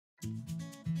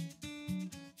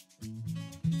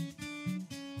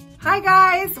Hi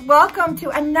guys, welcome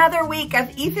to another week of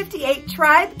E58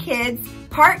 Tribe Kids,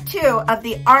 part 2 of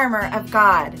the Armor of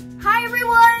God. Hi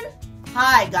everyone!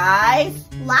 Hi guys!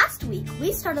 Last week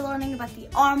we started learning about the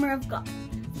armor of God.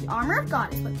 The armor of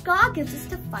God is what God gives us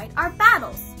to fight our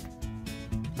battles.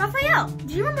 Raphael,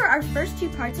 do you remember our first two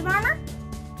parts of armor?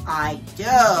 I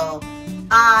do.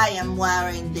 I am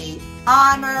wearing the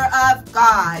armor of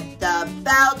God, the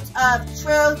belt of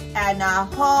truth, and a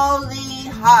holy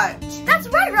heart. That's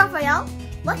right, Raphael.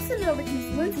 Let's send it over to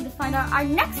Miss Lindsay to find out our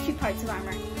next two parts of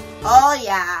armor. Oh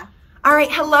yeah. All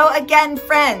right, hello again,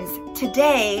 friends.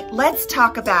 Today, let's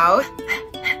talk about...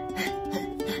 I'm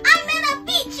gonna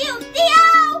beat you,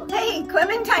 Theo! Hey,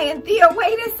 Clementine and Theo,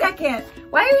 wait a second.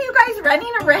 Why are you guys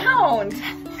running around?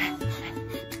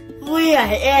 We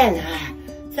are in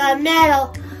the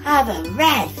middle of a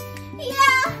race.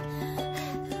 Yeah,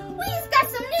 we just got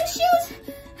some new shoes,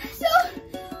 so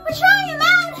we're trying them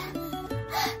out.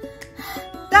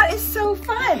 That is so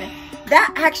fun.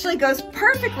 That actually goes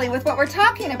perfectly with what we're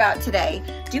talking about today.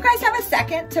 Do you guys have a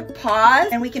second to pause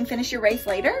and we can finish your race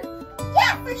later?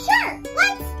 Yeah, for sure.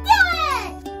 Let's do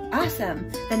it! Awesome.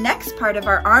 The next part of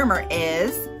our armor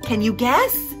is, can you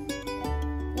guess?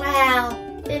 Well,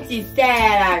 since you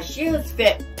said our shoes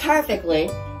fit perfectly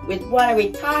with what are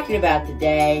we talking about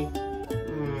today,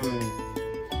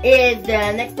 is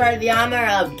the next part of the armor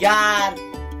of God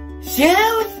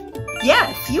shoes?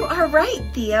 Yes, you are right,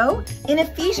 Theo. In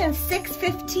Ephesians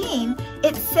 6:15,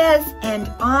 it says,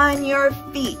 and on your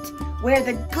feet, wear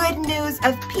the good news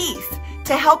of peace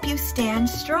to help you stand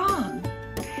strong.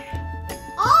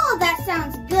 All of that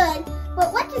sounds good,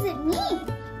 but what does it mean?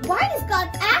 Why does God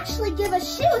actually give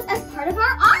us shoes as part of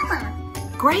our armor?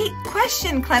 Great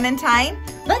question, Clementine.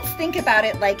 Let's think about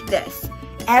it like this.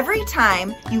 Every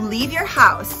time you leave your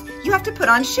house, you have to put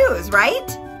on shoes,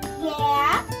 right?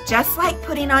 Yeah. Just like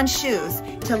putting on shoes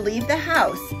to leave the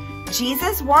house,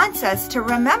 Jesus wants us to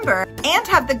remember and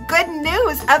have the good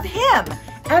news of Him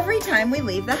every time we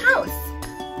leave the house.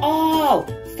 Oh,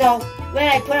 so when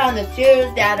I put on the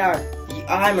shoes that are the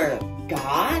armor of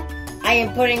God, I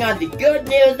am putting on the good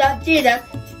news of Jesus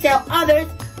to tell others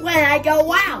when I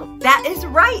go out. That is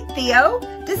right, Theo.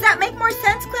 Does that make more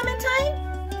sense, Clementine?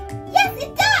 Yes,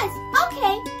 it does.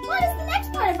 Okay, what is the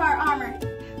next part of our armor?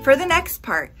 For the next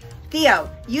part, Theo,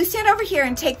 you stand over here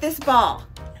and take this ball.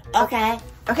 Okay.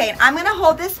 Okay, and I'm gonna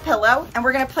hold this pillow and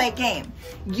we're gonna play a game.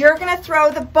 You're gonna throw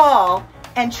the ball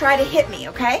and try to hit me,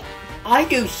 okay? Are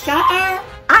you sure? I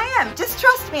am. Just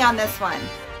trust me on this one.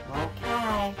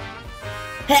 Okay.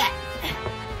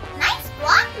 Nice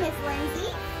block, Miss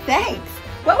Lindsay. Thanks.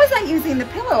 What was I using the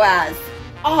pillow as?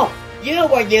 Oh, you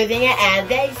were using it as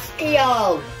a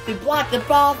shield to block the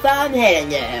ball from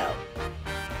hitting you.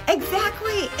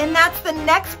 Exactly, and that's the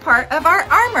next part of our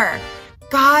armor.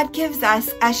 God gives us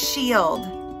a shield.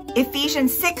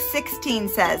 Ephesians 6:16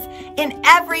 says, in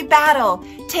every battle,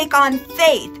 take on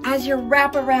faith as your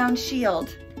wraparound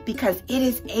shield, because it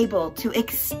is able to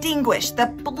extinguish the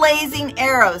blazing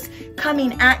arrows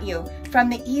coming at you from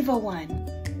the evil one.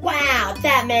 Wow,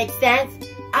 that makes sense.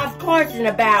 Of course, in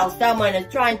a battle, someone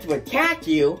is trying to attack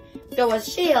you, so a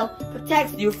shield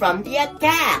protects you from the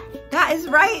attack. That is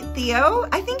right, Theo.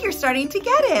 I think you're starting to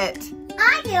get it.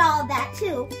 I get all of that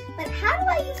too, but how do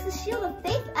I use the shield of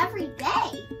faith every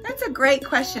day? That's a great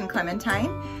question,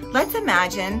 Clementine. Let's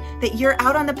imagine that you're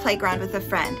out on the playground with a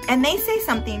friend and they say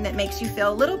something that makes you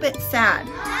feel a little bit sad.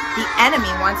 The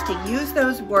enemy wants to use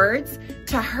those words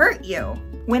to hurt you.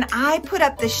 When I put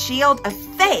up the shield of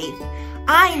faith,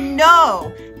 I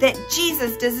know that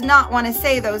Jesus does not want to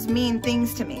say those mean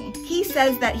things to me. He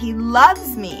says that He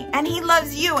loves me and He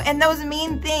loves you, and those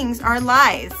mean things are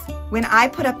lies. When I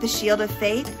put up the shield of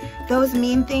faith, those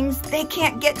mean things, they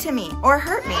can't get to me or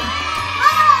hurt me.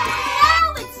 Oh,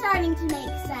 now it's starting to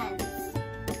make sense.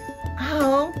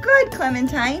 Oh, good,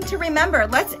 Clementine. To remember,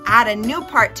 let's add a new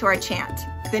part to our chant.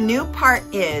 The new part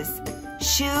is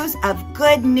shoes of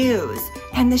good news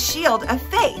and the shield of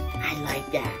faith. I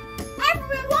like that.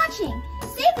 Everyone watching,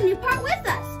 say the new part with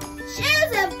us.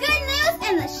 Shoes of good news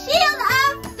and the shield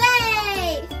of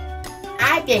faith.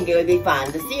 I think it would be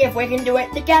fun to see if we can do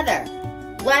it together.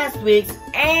 Last week's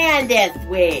and this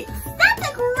week's. That's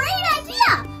a great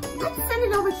idea. Let's send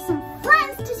it over to some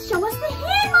friends to show us the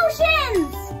hand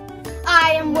motions.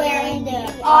 I am wearing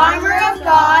the armor of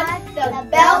God, the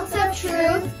belt of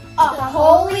truth, a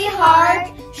holy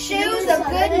heart, shoes of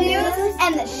good news,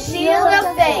 and the shield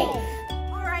of faith.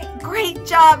 All right, great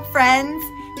job, friends.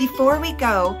 Before we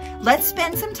go, let's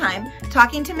spend some time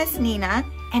talking to Miss Nina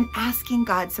and asking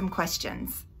God some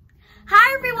questions.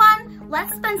 Hi everyone!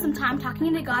 Let's spend some time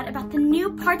talking to God about the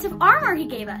new parts of armor He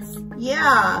gave us.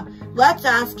 Yeah, let's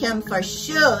ask Him for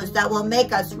shoes that will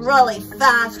make us really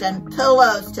fast and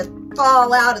pillows to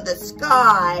fall out of the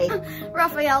sky.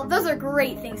 Raphael, those are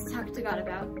great things to talk to God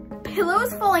about.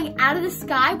 Pillows falling out of the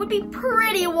sky would be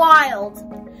pretty wild.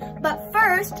 But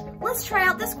first, let's try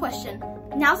out this question.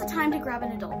 Now's the time to grab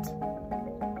an adult.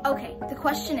 Okay, the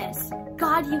question is,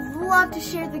 God, you love to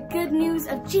share the good news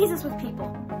of Jesus with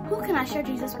people. Who can I share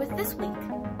Jesus with this week?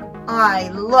 I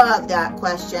love that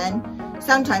question.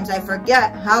 Sometimes I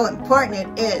forget how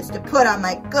important it is to put on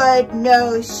my good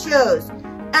nose shoes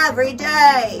every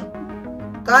day.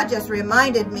 God just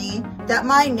reminded me that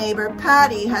my neighbor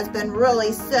Patty has been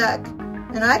really sick,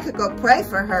 and I could go pray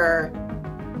for her.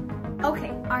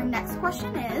 Okay, our next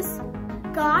question is,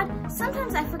 God,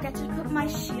 sometimes I forget to put my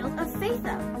shield of faith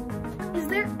up. Is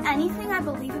there anything I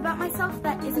believe about myself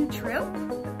that isn't true?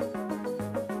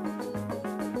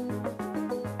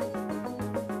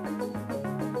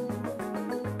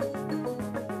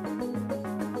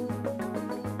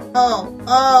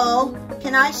 Oh,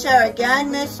 can I share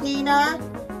again, Miss Nina?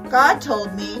 God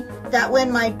told me that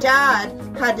when my dad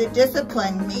had to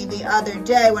discipline me the other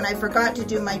day when I forgot to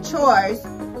do my chores,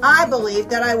 I believed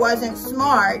that I wasn't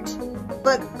smart.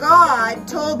 But God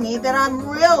told me that I'm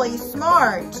really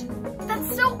smart.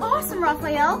 That's so awesome,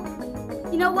 Raphael.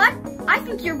 You know what? I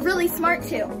think you're really smart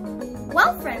too.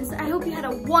 Well, friends, I hope you had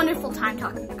a wonderful time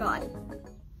talking to God.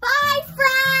 Bye,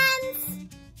 friends!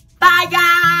 Bye,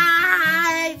 guys!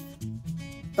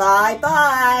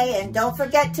 Bye-bye, and don't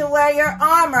forget to wear your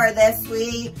armor this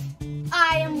week.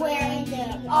 I am wearing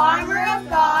the armor of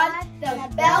God,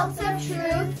 the belt of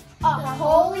truth, a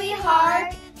holy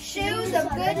heart, shoes of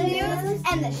good news,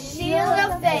 and the shield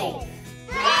of faith.